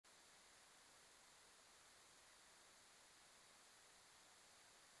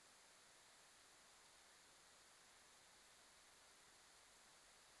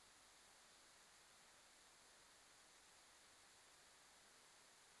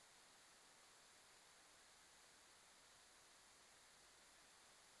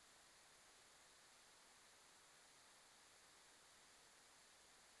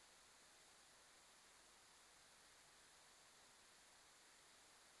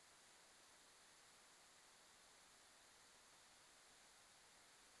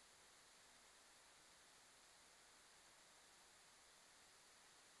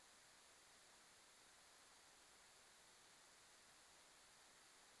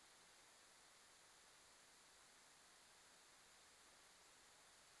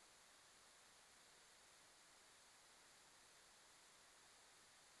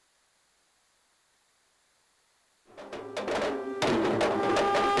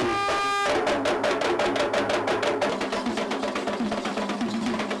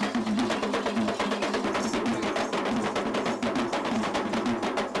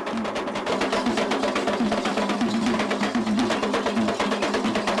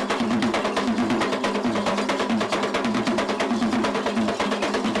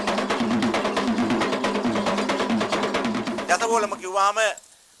කෝලම කිව්වහම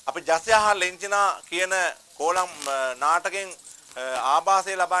අපි ජසයහ ලෙන්චිනා කියන කෝලම් නාටකෙන්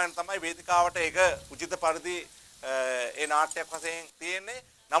ආభాසය ලබාගෙන තමයි වේදිකාවට ඒක උචිත පරිදි ඒ නාට්‍යයක් වශයෙන් තියෙන්නේ.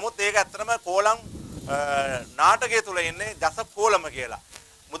 නමුත් ඒක ඇත්තටම කෝලම් නාටකයේ තුල ඉන්නේ ජස කෝලම කියලා.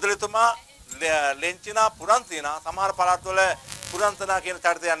 මුදලිතුමා ලෙන්චිනා පුරන්තිනා සමහර පළාත්වල පුරන්තනා කියන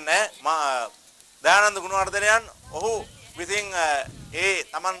චරිතයක් නැහැ. දයානන්ද ගුණවර්ධනයන් ඔහු විසින් ඒ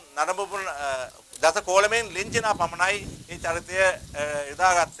Taman නරඹපු දස කෝලමෙන් ලෙන්චිනා පමණයි මේ චරිතය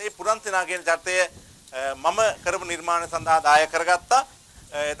යොදාගත්තේ. පුරන්තිනා කියන චරිතය මම කරපු නිර්මාණය සඳහා දායක කරගත්තා.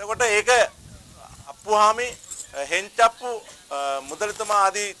 එතකොට ඒක අප්පුහාමි හෙන්චප්පු මුදලිතුමා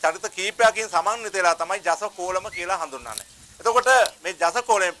ආදී චරිත කීපයකින් සමන්විත වෙලා තමයි ජස කෝලම කියලා හඳුන්වන්නේ. එතකොට මේ ජස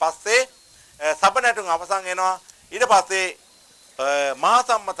කෝලයෙන් පස්සේ සබ නැටුම් අවසන් වෙනවා. ඊට පස්සේ මහා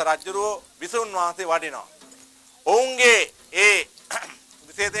සම්මත රජුරෝ විසුණු වහන්සේ වඩිනවා. ඔවුන්ගේ ඒ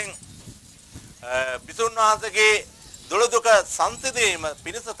විශේෂයෙන් විසුණු වහන්සේගේ දොළදුක සංසිඳීම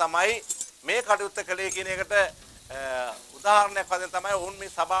පිණිස තමයි මේ කටයුත්ත කළේ කියන එකට උදාහරණයක් වශයෙන් තමයි ඔවුන් මේ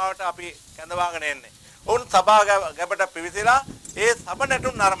සභාවට අපි කැඳවාගෙන එන්නේ. ඔවුන් සභා ගැබට පිවිසලා ඒ සබ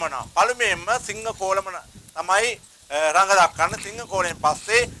නැටුම් නරඹනවා. පළමුවෙන්ම සිංහ කෝලම තමයි රඟ දක්වන්නේ. සිංහ කෝලයෙන්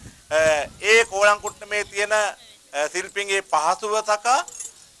පස්සේ ඒ කෝලම් කුට්ටමේ තියෙන ශිල්පීන්ගේ පහසුව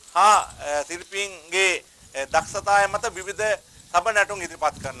සකා ශිල්පීන්ගේ දක්ෂතාවය මත විවිධ සබ නැටුම්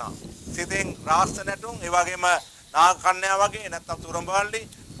ඉදිරිපත් කරනවා. සිතෙන් රාස්ස නැටුම්, ඒ වගේම නාගකන්‍යා වගේ නැත්නම් තුරඹවල්ලි,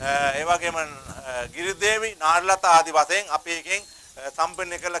 ඒ වගේම ගිරිදේවි, නාරලතා ආදී වශයෙන් අපි එකෙන්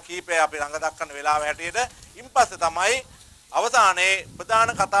සම්පූර්ණ කළ කීපය අපි රඟ දක්වන වෙලාව හැටියට ඉන්පස්සේ තමයි අවසානයේ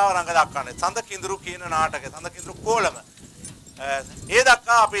ප්‍රධාන කතාව රඟ දක්වන්නේ. සඳ කිඳුරු කියන නාටකය, සඳ කිඳුරු කෝලම. ඒ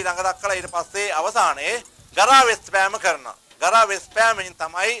දක්වා අපි රඟ දක්වලා ඊට පස්සේ අවසානයේ ගරා වෙස්පෑම කරනවා. ගරා වෙස්පෑමෙන්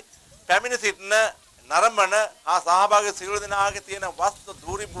තමයි පැමිණ සිටින නරඹන සහභාගී සියලු දෙනාගේ තියෙන වස්තු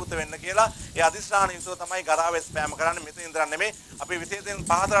දූරීභූත වෙන්න කියලා ඒ අදිස්ත්‍රාණ යුතුව තමයි ගරා වෙස්පෑම කරන්නේ. මෙතන ඉඳන් නෙමෙයි අපි විශේෂයෙන්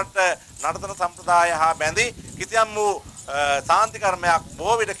පහතරට නර්තන සම්ප්‍රදාය හා බැඳි කිසියම් වූ සාන්ති කර්මයක්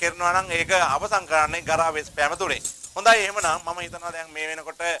බොහෝ විට කරනවා නම් ඒක අවසන් කරන්නේ ගරා වෙස්පෑම තුලින්. හොඳයි එහෙමනම් මම හිතනවා දැන් මේ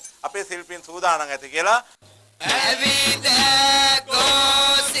වෙනකොට අපේ ශිල්පීන් සූදානම් ඇති කියලා. ඇවිද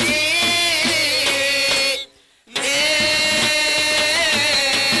ගෝසී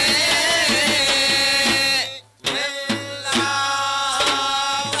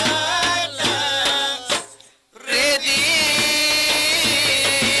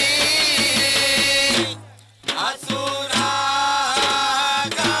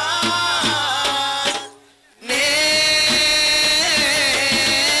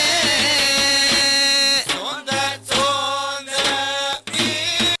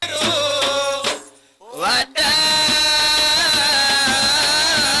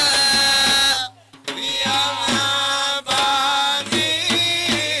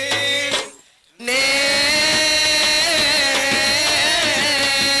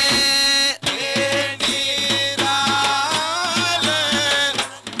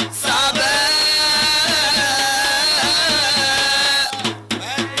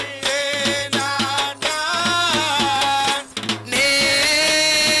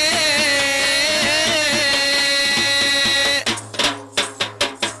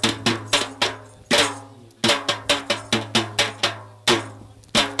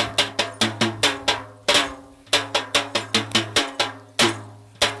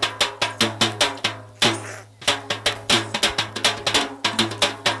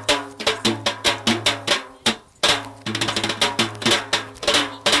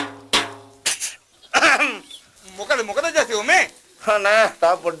නෑ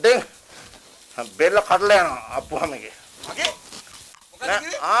තා පොඩ්ඩෙන් බෙල්ල කඩලා යනවා අප්පුහාමිගේ. මගේ මොකද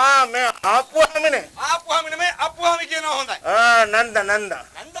කිව්වේ? මේ අප්පුහාමිනේ. අප්පුහාමි නෙමෙයි අප්පුහාමි කියනවා හොඳයි. නන්ද නන්ද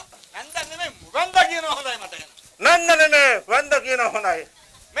නෙමෙයි මුගන්දා කියනවා හොඳයි මට. නන්ද නෙමෙයි වන්ද කියනවා හොඳයි.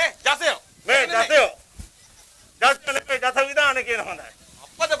 මේ ජසයෝ. ජස නෙමෙයි ජස විදාන කියනවා හොඳයි.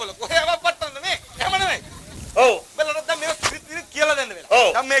 අප්පද බල කොහේ අවපත්තන්ද මේ? එහෙම නෙමෙයි. ඔව්. බෙල්ලට දැන් මේක කියලා දෙන්න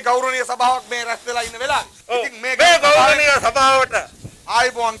වෙලා. දැන් මේ ගෞරවනීය සභාවක් මේ රැස් වෙලා ඉන්න වෙලාවේ. ඉතින් මේ ගෞරවනීය සභාවට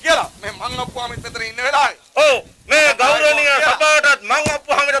ආයිබෝන් කියලා මේ මං අප්පුහාමිත් මෙතන ඉන්න වෙලාවේ. ඔව් මේ ගෞරවනීය සභාවටත් මං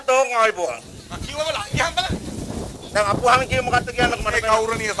අප්පුහාමිට තෝන් ආයිබෝන්. කිව්වවලා ඉහන් බලන්න. දැන් අප්පුහාමි කියේ මොකක්ද කියන්නකෝ මට. මේ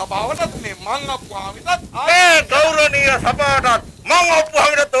ගෞරවනීය සභාවටත් මේ මං අප්පුහාමිටත් මේ ගෞරවනීය සභාවටත් මං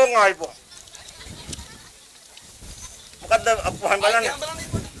අප්පුහාමිට තෝන් ආයිබෝන්. මොකද්ද අප්පුහාමි බලන්නේ?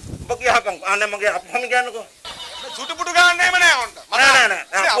 ඔබ කියහපන් අනේ මගේ අප්පුහාමි කියන්නකෝ. සුටුපුටු ගන්න එහෙම නෑ ඔන්න.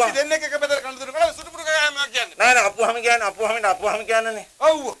 නෑ. අපි දෙන්නේ එක බෙදලා කන්න දුර කරලා සුටුපුටු ගෑම කියන්නේ. නෑ අප්පුහාමි කියන්නේ අප්පුහාමි කියන්නේනේ.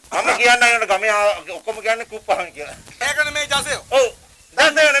 ඔව්. මම කියන්නේ අයකට ගමේ ඔක්කොම කියන්නේ කුප්පහාමි කියලා. ඒකනේ මේ ජසයෝ. ඔව්.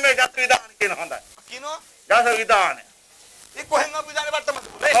 ජසයෝ නෙමෙයි ජස විදාන කියන හොඳයි. කියනවා? ජස විදාන. ඒ කොහෙන් අපි දාන්නේ වට්ටමද?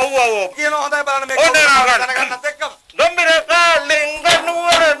 ඔව්. කියනවා හොඳයි බලන්න මේක. ඕනේ දැනගන්නත් එක්කම. ගම්බිර කාලිංග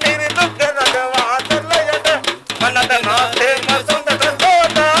නුවර නිරිදුක රජවාසලයට මනද නාතේ මසොඳට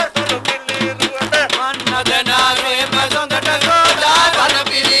සෝදා සුළු පිළිරුවට මන්නද නාවේ මසොඳට සෝදා සුළු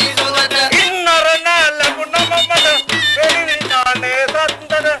පිළිරුවට ඉන්නරණ ලැබුණම මට වෙලිනානේ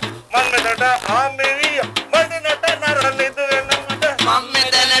සත්තර මන් මෙතට ආමෙවිය බඳිනට නර නිදු වෙන මට මම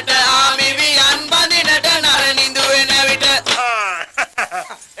මෙතනට ආමිවියන් බඳිනට නර නිදු වෙන විට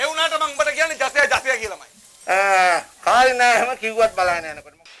ඒ වුණාට මම උඹට කියන්නේ ජසය කියලාමයි. කාලේ නෑ හැම කිව්වත් බලන්න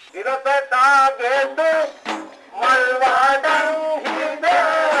යනකොට ඉරපතා ගෙතු මල් වඩන් හිඳ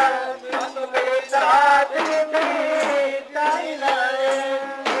සුමේ සාදිනි තයිලේ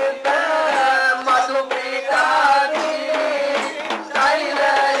මතු පිටාදී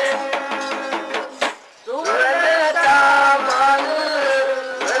තයිලේ සුරතා මල්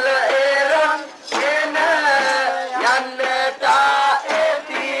වල එරන් එන යන්නට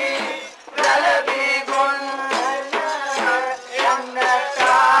ඇති රැළවි ගුණ යන්නට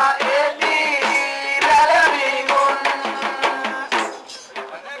ඇති රැළවි ගුණ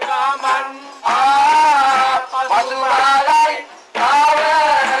ගමන් පසුවාලයි ආව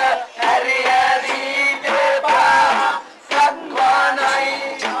හැරියදී දෙපා සත්වනයි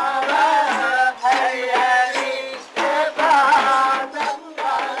ආව හැරියදී දෙපා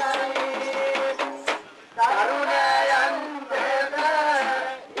සත්වනයි තරුණයන් දෙක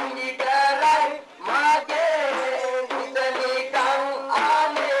ඉනිකරයි මාගේ හිතනිකම්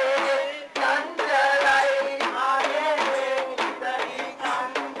ආනේ චන්දරයි මාගේ හිතනිකම්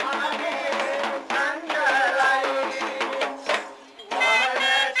ආනේ චන්දරයි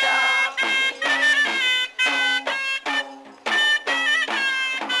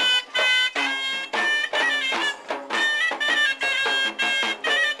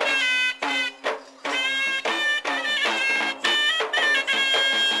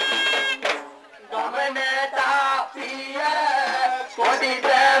ගමනට පිය පොඩි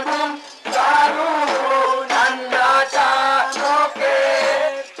බැබුම් ගාරු නන්නට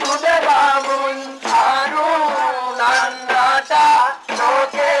ලෝකේ සුද බාමුන් ගාරු නන්නට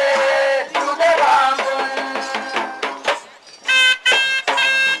ලෝකේ සුද බාමුන්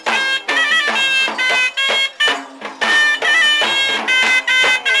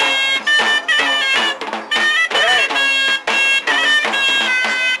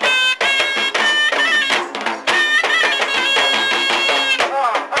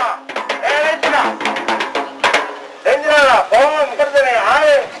එන්ජිනලා කොහොම මොකද මේ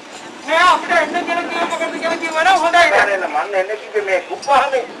ආවේ නෑ අපිට එන්න කියලා කිව්ව මොකද කියලා කිව්වනම් හොඳයි. නෑ මන්න එන්නේ කිව්වේ මේ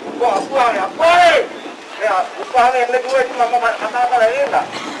කුප්පාහනේ අප්පාහනේ මේ කුප්පාහනේ එන්න කිව්වා ඉතින් මම කතා කරලා එන්න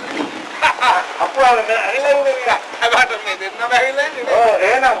අප්පාහනේ මේ ඇවිල්ලා ඉන්නේ හැබැයි මේ දෙන්නම ඇවිල්ලා ඉන්නේ. ඔව්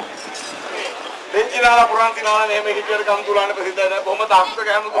එහෙනම් දෙන්චිලාලා පුරාන්තිලාලා මෙහෙම හිටියට කම් තුලානේ ප්‍රසිද්ධයි නෑ කොහොමද තාක්ෂක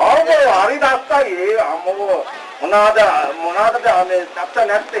හැමෝම ඔව් හරි දස්සයි අම්මෝ මොනවාද මේ දස්ස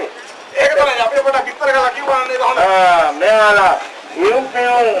නැත්තේ ඒක තමයි අපි ඔබට විස්තර කරලා කිව්වා නේද හොඳ. මෙයාලා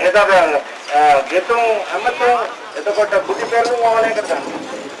යුම්පියුම් එතන ගෙතුම් අමතෝ එතකොට බුද්ධි පෙරළුම් ඕනේ කරගන්න.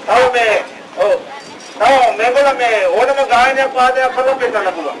 තව මේ ඔව් තව මේගොල්ලෝ මේ ඕනම ගායනයක් වාදනයක් කරලා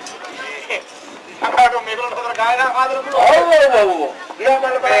පෙන්නන්න පුළුවන්. අකාට මේගොල්ලන්ට හතර ගායනා ආදර පුළුවන්. ඔව් ගියා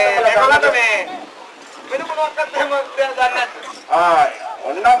බලන්න මේගොල්ලන්ට මේ වෙන මොනවක්වත් එහෙම දැන ගන්න නැත්නම්.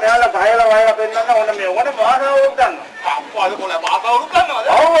 ඔන්න මෙයාලා ගහලා වයලා පෙන්නන්න ඕන මේ ඕන භාෂාව උගන්වන්න. අප්පාද කොළ භාෂාව උගන්වනවද?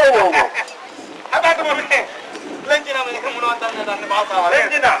 ඔව් හැබැයි මේ ලෙන්ජිනා මේක මොනවද දන්නේ භාෂාව.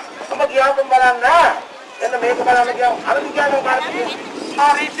 ලෙන්ජිනා ඔබ ගියාම බලන්න එන්න මේක බලන්න ගියාම අර කියන්නේ මොකක්ද?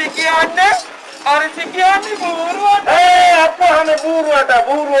 අරිසි කියන්නේ බෝරුවට. අප්පාහනේ බූරුවට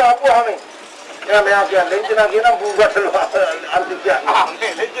අප්පාහනේ එයා මෙයා කියන්නේ ලෙන්ජිනා කියන බූරුවට අර කියන්නේ.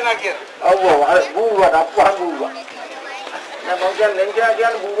 මේ ලෙන්ජිනා කියන්නේ. ඔව් අර බූරුවට අප්පාහ බූරුවට. මම කියන්නේ ලෙන්ජිනා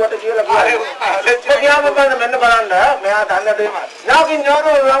කියන්නේ බූරුවට කියලා කියන්නේ. ගියාම බලන්න මෙන්න බලන්න මෙයා දන්න දෙයක්. යාකින්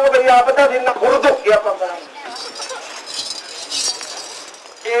නෝරෝ ළඟ බෑ අපත දින්න කුරුදු කියපම් බලන්න.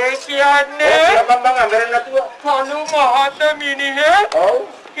 ඒ කියන්නේ මම අඳුරන්නේ නැතුව. කණු මහත මිනිහේ ඔව්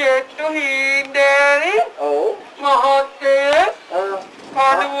කෙට්ටු හීන්දේරි ඔව් මහත්තේ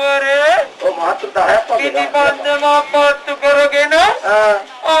කඩුවරේ ඔව් මාත් 10ක් වගේ. ඉදිබන්දම පත්තු කරගෙන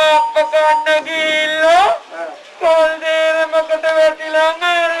ආප්ප ගන්න ගිහිල්ලා කොල් දේරමකට වැටිලා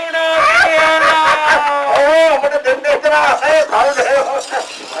මැරුණා කියලා. ඔබට දෙන්නේ ඉතලා ඒ කල්ද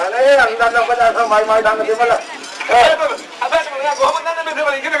අනේ අන්දන්න ඔබ දැන් මයි දන්න දෙමළ. අපිට මොනවා කොහොමද දන්නේ මේ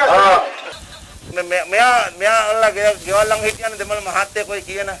දේවල් ඉගෙන ගන්න. මෙයා අල්ලා ගෙවල් ළඟ හිටියනේ දෙමළ මහත්තයා කොයි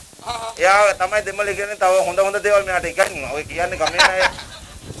කියන. එයා තමයි දෙමළ කියන්නේ තව හොඳ දේවල් මෙයාට ඉගන්වනවා. ඔය කියන්නේ ගමේ අය.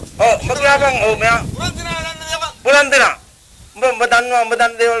 ඔව් මොකියාපන් ඔව් මෙයා පුරන් දෙනා. උඹ දන්නවා උඹ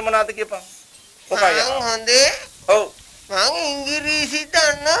දන්න දේවල් මොනවද කියපන්. හොඳේ ඔව් මං ඉංග්‍රීසි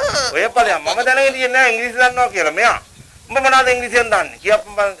දන්නා. ඔය ඵලයක් මම දැනගෙන ඉන්නේ නැහැ ඉංග්‍රීසි දන්නවා කියලා. මෙයා උඹ මොනවද ඉංග්‍රීසියෙන් දන්නේ?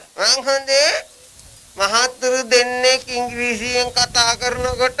 කියපන් බලන්න. මං හොඳේ මහත්තුරු දෙන්නෙක් ඉංග්‍රීසියෙන් කතා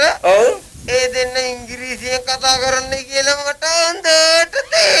කරනකොට ඔව් ඒ දෙන්න ඉංග්‍රීසියෙන් කතා කරන්නේ කියලා මට හොඳට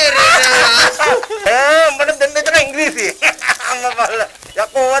තේරෙනවා. උඹට දෙන්නේ තන ඉංග්‍රීසි. අම්මා බලලා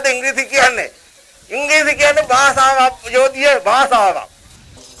යකෝ වද ඉංග්‍රීසි කියන්නේ. ඉංග්‍රීසි කියන්නේ භාෂාවක් යෝධිය භාෂාවක්.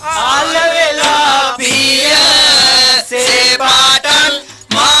 ආල වෙලා පිය සේපාටන්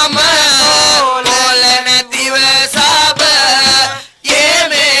මම ඕල නැතිව සබ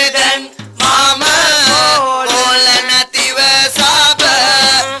යෙමෙදන් මම ඕල නැතිව සබ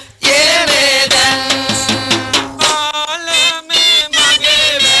යෙමෙදන් ආල මේ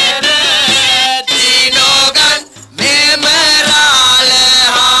මගේ වෙර දිනෝගන් මෙමරාල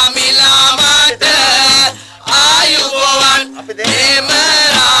හාමිලා මට ආයුබෝවන්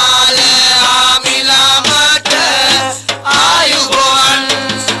මෙමරාල හාමිලා මට ආයුබෝවන්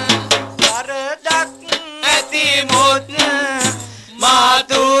වරදක් ඇති මුත්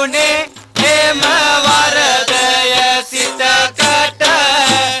මාතුනේ එම වරදය සිතකට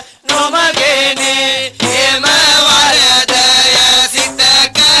නොමගෙනේ එම වරදය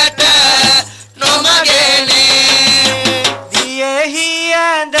සිතකට නොමගෙනේ දියෙහි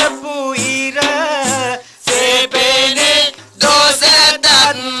ඇඳපු ඉර සේපෙනේ දොසතත්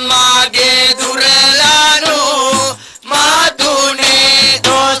මාගේ දුරලනු මාතුනේ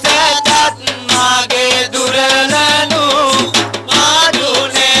දොසතත් මාගේ දුරලනු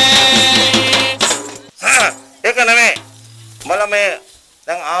මාතුනේ ඒක නෙමෙයි. උඹලා මේ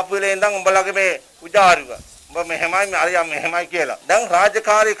දැන් ආපු වෙලේ ඉඳන් උඹලගේ මේ උජාරුව. උඹ මෙහෙමයි අරියා මෙහෙමයි කියලා. දැන්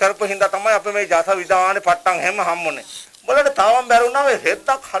රාජකාරී කරපු හින්දා තමයි අපි මේ ජස විදානේ පට්ටම් හැම හම්බුනේ. උඹලට තාම බැරුණා මේ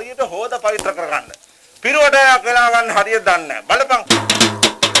හෙද්දක් හරියට හොද පවිත්‍ර කරගන්න. පිරුවටයක් වෙලා ගන්න හරියට දන්නේ නැහැ. බලපන්.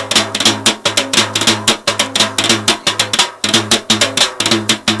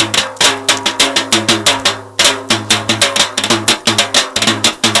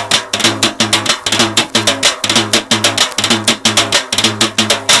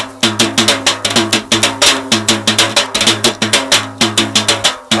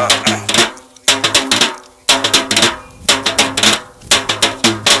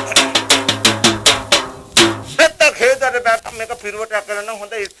 මේක පිරුවටයක් කරලා නම්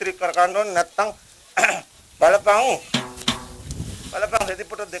හොඳ ඉස්ත්‍රි කර ගන්න ඕනේ නැත්තම් බලපන් රෙදි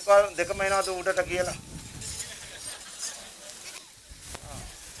පොට දෙකම එනවාද උඩට කියලා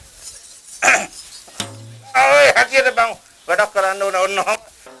ඔය හැටියට බං වැඩක් කරන්න ඕන ඔන්න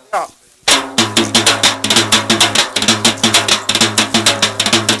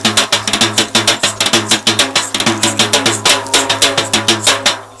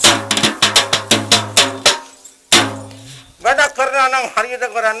වැඩක් කරනවා නම් හරියට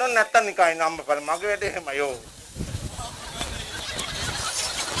කරන්න ඕනේ නැත්තම් නිකන් නම්බ බල මගේ වැඩේ එහෙමයි යෝ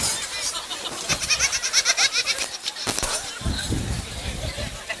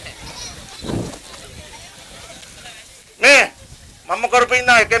මේ මම කරපු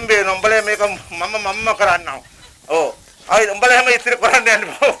ඉන්න එකෙන් බේ උඹලේ මේක මම කරන්නම් ඕ ආයි උඹලා හැම ඉතිරි කරන්න යන්න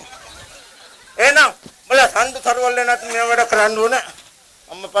බෝ එහෙනම් උඹලා සම්දු තරවල්ලේ නැත් මේ වැඩ කරන්න ඕනේ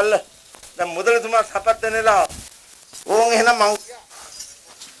අම්මපල්ල දැන් මුදලතුමා සපත් වෙනලා ඕන් එහෙනම් මං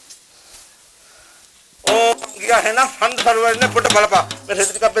ඕ ගියා එහෙනම් සම්දු තරවල්ලේ පොඩ බලපන් මේ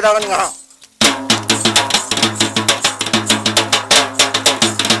රෙදි ටිකක් බෙදාගන්න අහා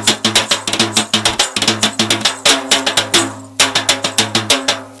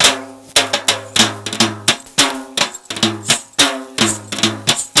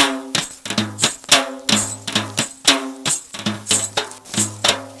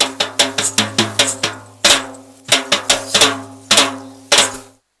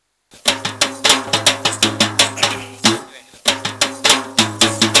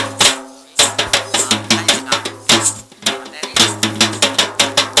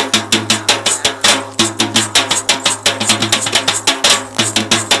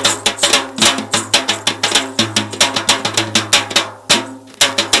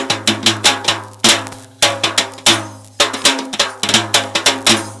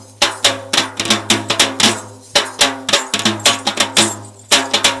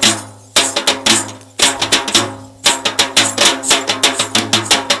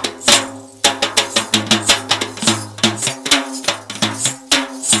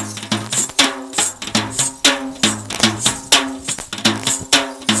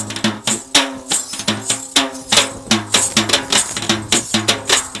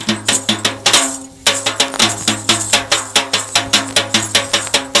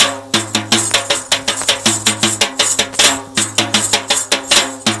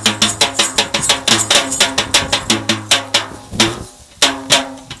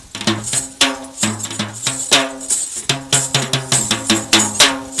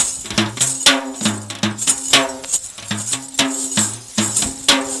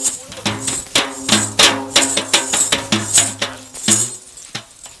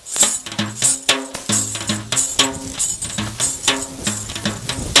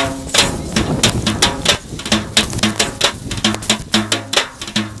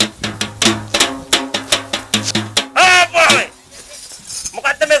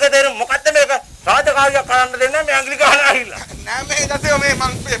තමයි මේ ඇඟිලි ගහන ඇහිලා. නෑ මේ ජතෝ මේ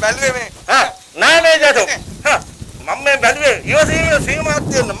මං බැලුවේ මේ. නෑ මේ ජතෝ. මම මේ බැලුවේ ඉවසීමේ සීමාවක්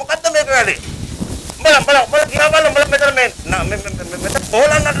තියෙන මොකද්ද මේක වැඩේ? බල කියා බලන්න මෙතන මේ මෙතන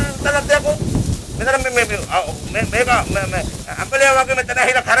කොහොලන්නට තලක් දෙකෝ. මෙතන මේක අපලේ වගේ මෙතන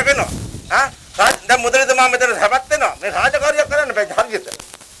ඇහිලා කරගෙනවා. දැන් මුදලිතුමා මෙතන හැපත් වෙනවා. මේ රාජකාරියක් කරන්න බෑ හරියට.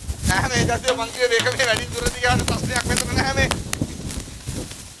 නෑ මේ ජතෝ මං කියේ මේක මේ වැඩි දුරදී යන ප්‍රශ්නයක් මෙතන නෑ මේ.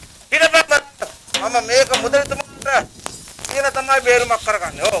 මම මේක මුදලිතුමාට කියන තමයි බේරුමක්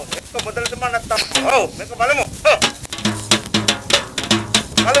කරගන්නේ. ඔව් ඒක මුදලිතුමා නැත්තම් ඔව් මේක බලමු.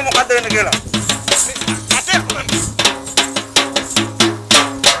 බලමු මොකද වෙන්නේ කියලා.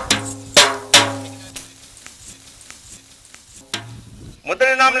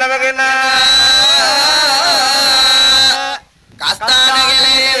 මුදලි නම් ලැබගෙන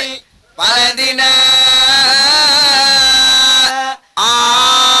කස්තානගලේ පළඳින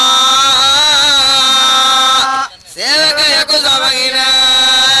සේවකයෙකු සමගින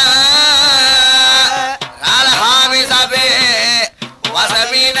රාලහාමි සබේ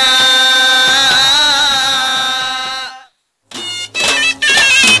වසමින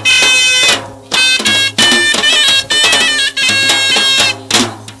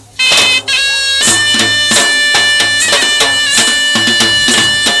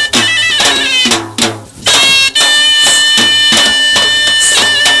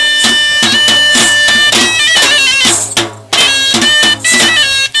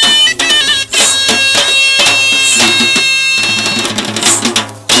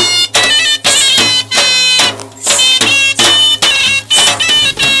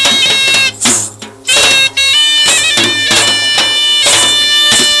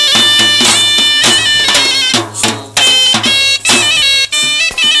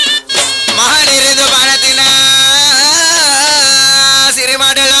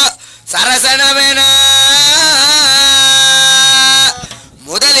සරසන වෙන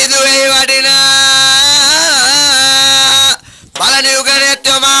මුදලිදුවේ වඩින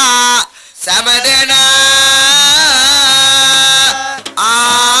බලනියුගනෙත්තුමා සමදෙන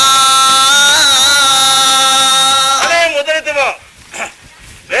අනේ මුදලිතුමා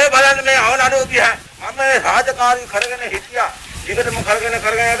මේ බලන්න මේ අවනඩුව දිහා මම මේ රාජකාරී කරගෙන හිටියා ඊකටම කරගෙන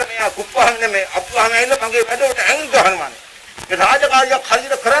මේ කුප්පහම නෙමේ අප්පහම ඇවිල්ලා මගේ වැඩට ඇඟ ගහනවා මේ රාජකාරියක්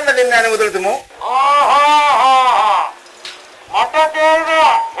හරියට කරන්න දෙන්නේ නැහැ නේ මුදලිතුමෝ මට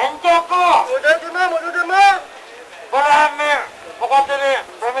තේරෙනවා එන්චකෝ මුදලිතුමා බලන්න මොකද මේ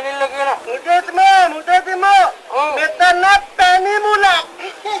ප්‍රමිනිල්ල කියලා මුදලිතුමා මෙතන පැණි මුල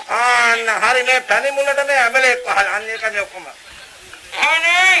හරි මේ පැණි මුලට මේ ඇඹලෙක් පහල අන්න ඒක මේ ඔක්කොම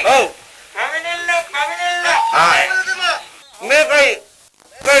අනේ ඔව් පැමිණිල්ල මේකයි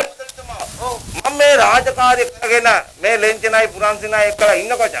මුදලිතුමා මම මේ රාජකාරිය කරගෙන මේ ලෙන්චනයි පුරන්සිනයි එක්කලා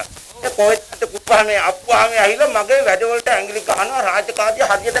ඉන්නකොට ඒ කොහෙද කුප්පහම අප්පහම ඇහිලා මගේ වැඩ වලට ඇඟිලි ගහනවා රාජකාරිය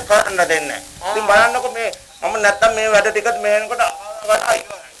හරියට කරන්න දෙන්නේ නැහැ. ඉතින් බලන්නකෝ මේ මම නැත්තම් මේ වැඩ ටිකත් මෙහෙනකොට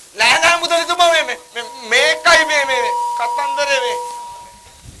නෑ නෑ මුදලිතුමා මේකයි මේ කතන්දරේ මේ.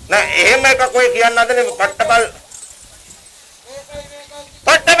 නෑ එහෙම එකක් ඔය කියන්න හදනේ පට්ටබල්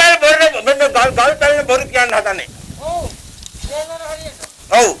බොර මෙන්න ගල් තල්න බොර කියන්න හදනේ.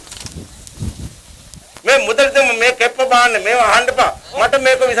 ඔව් මේ මුදලිතුමා මේ කෙප්ප බාන්න මේව අහන්නපා මට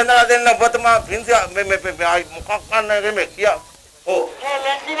මේක විසඳලා දෙන්න ඔබතුමා පින්සි මේ මොකක් ගන්න මේ කියා ඔව්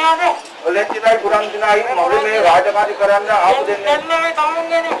ලෙන්චිනායි පුරන්චිනායි මම මේ රාජකාරී කරන්න ආපු දෙන්නේ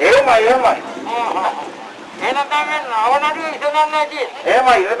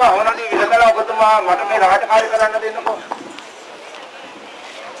එහෙමයි ඒක අවනඩුව විසඳලා ඔබතුමා මට මේ රාජකාරී කරන්න දෙන්නකෝ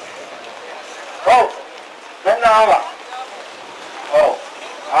ඔව් මෙන්න ආවා ඔව්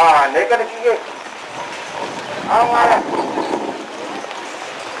නේකද කිව්වේ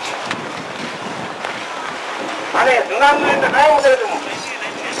අනේ දුරන්නේ නැහැ මුදලිතුමා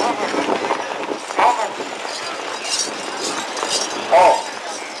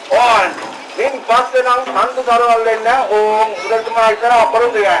මින් පස්සේ නම් සම්තු දරවල් වෙන්නේ ඕම් මුදලිතුමා ඉතන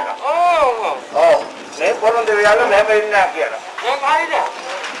අපරොන්ද යනවා ඔව් මේ පොරොන්ද වෙලා මෙහෙම ඉන්නේ නැහැ කියලා ඒක හරිද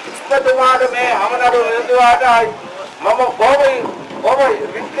මුදලිතුමාට මේ අමනඩු විදුවාට මම කොහොමයි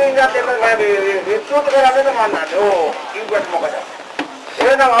විශ්කේන්ජත් එක මේ විශ්සුත් කරන්නේ මන්නන්නේ ඕ කිව්වට මොකද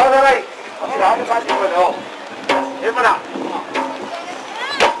එහෙනම් අවසරයි අපි රාජකාරී කරනවා එමනම්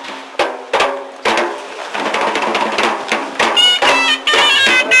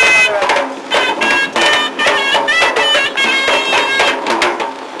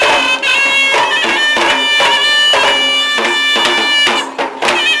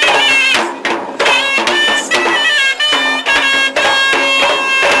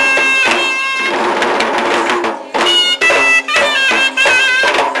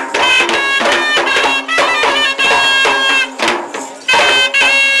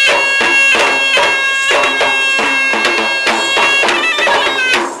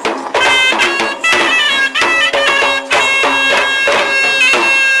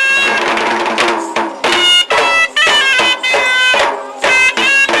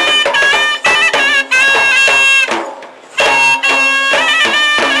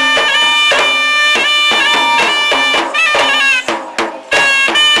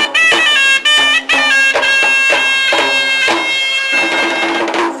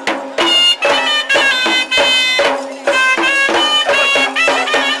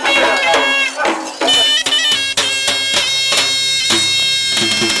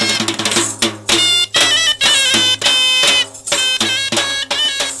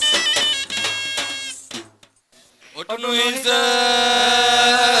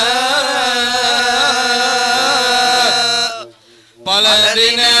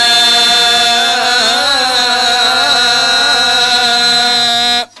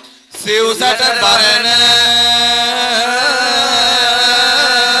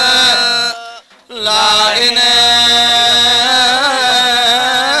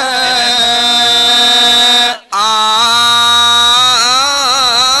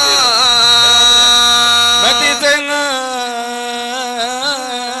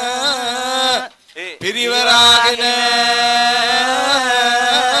පිරිවරාගෙන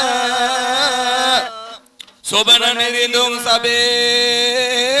සොබන නිරිඳුන්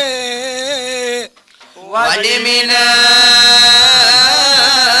සබේ වඩිමින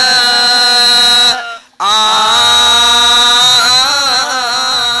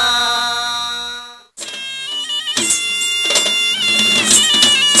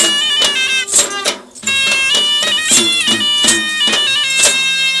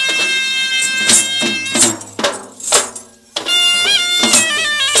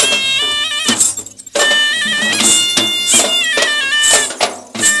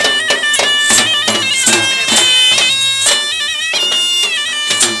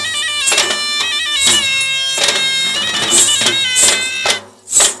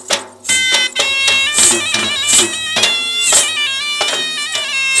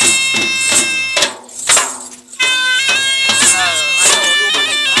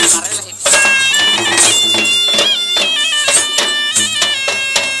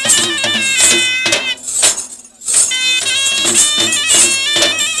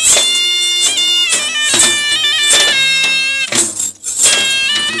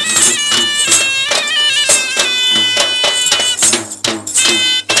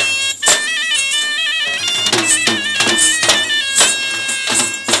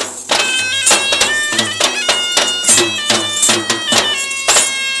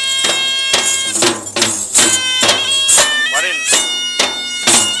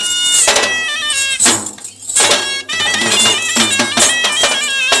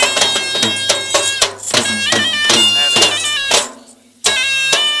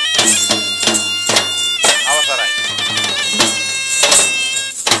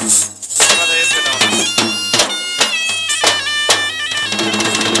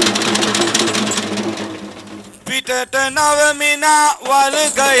නවමින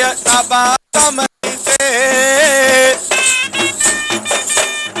වල්ගය තබා තමසේ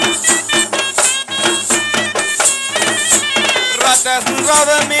රටස්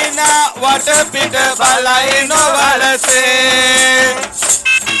රවමින වටපිට බලයි නොවලසේ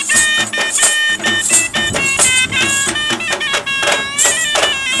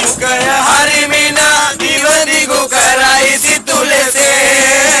මුකය හරිමින දිවදිගු කරයි සිතු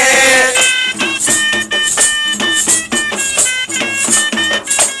ලෙසේ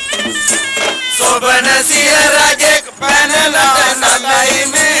सोबन सिय राजेक पैनला नगाई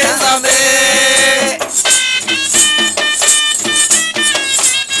में सबे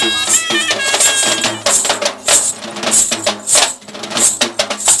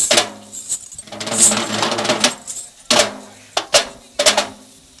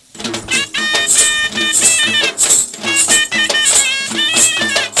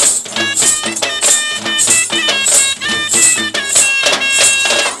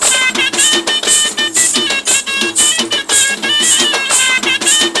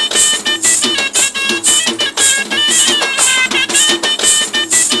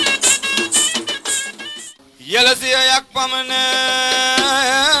යලසියක් පමණ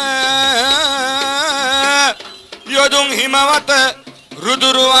යොදුන් හිමවත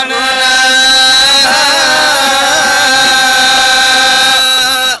රුදුරුවන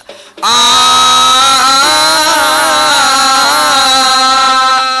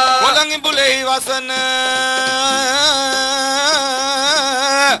කොළඟි බුලෙහි වසන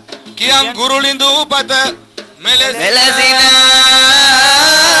කියම් ගුරුලිඳු උපත මෙලෙසින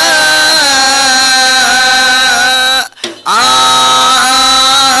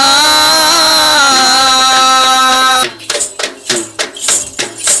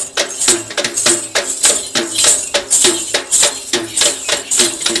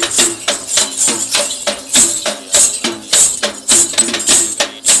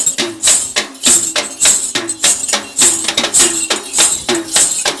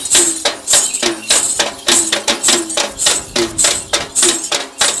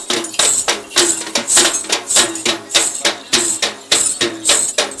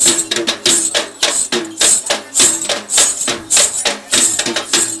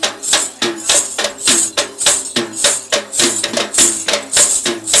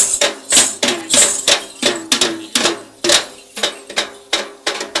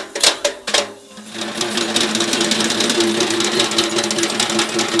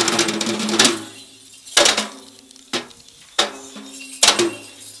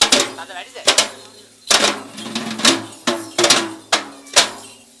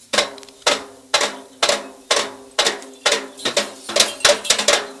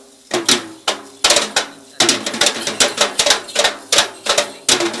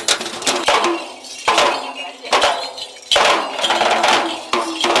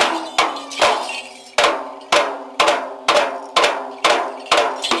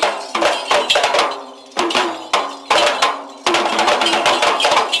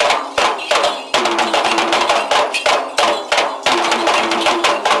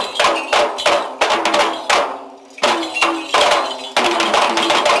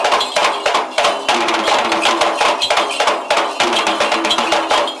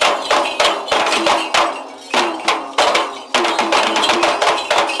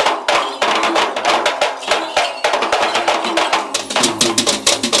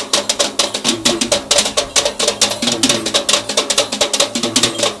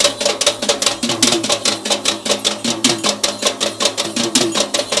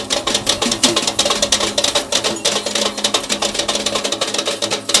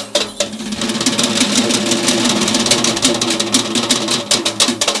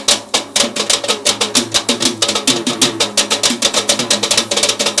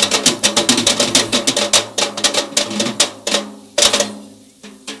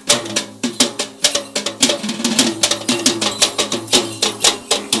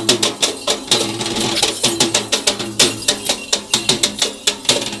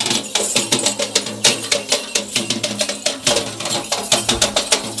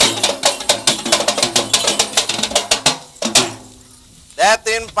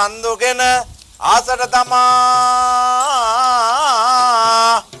පන්දුගෙන ආසට තමා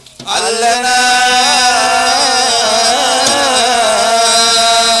අල්ලන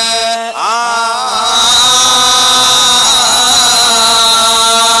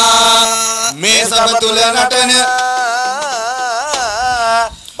මේ සම තුල නටන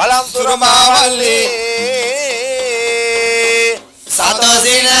බලම් සුරමාවල්ලේ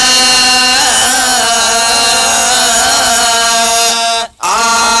සතසින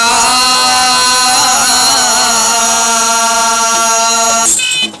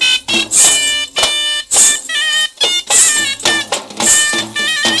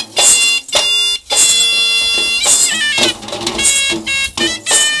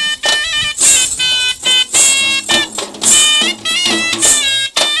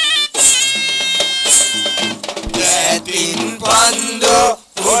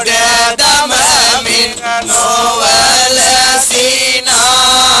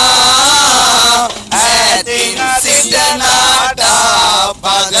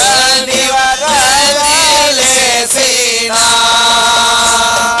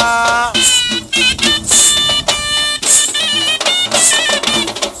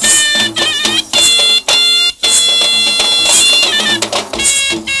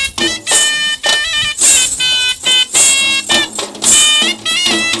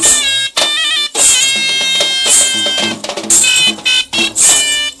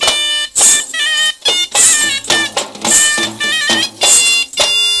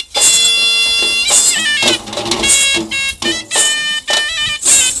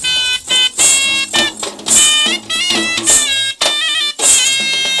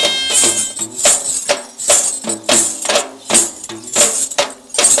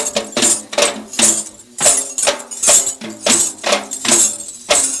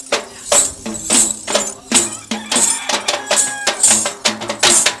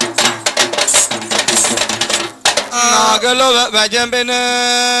nagalov vajambena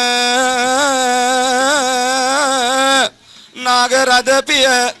nagarada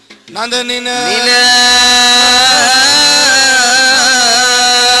piya nandanina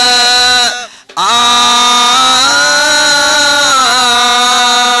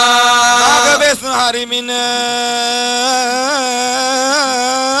nagabesnu harimina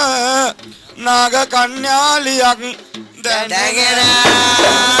naga kanyaliyak dangena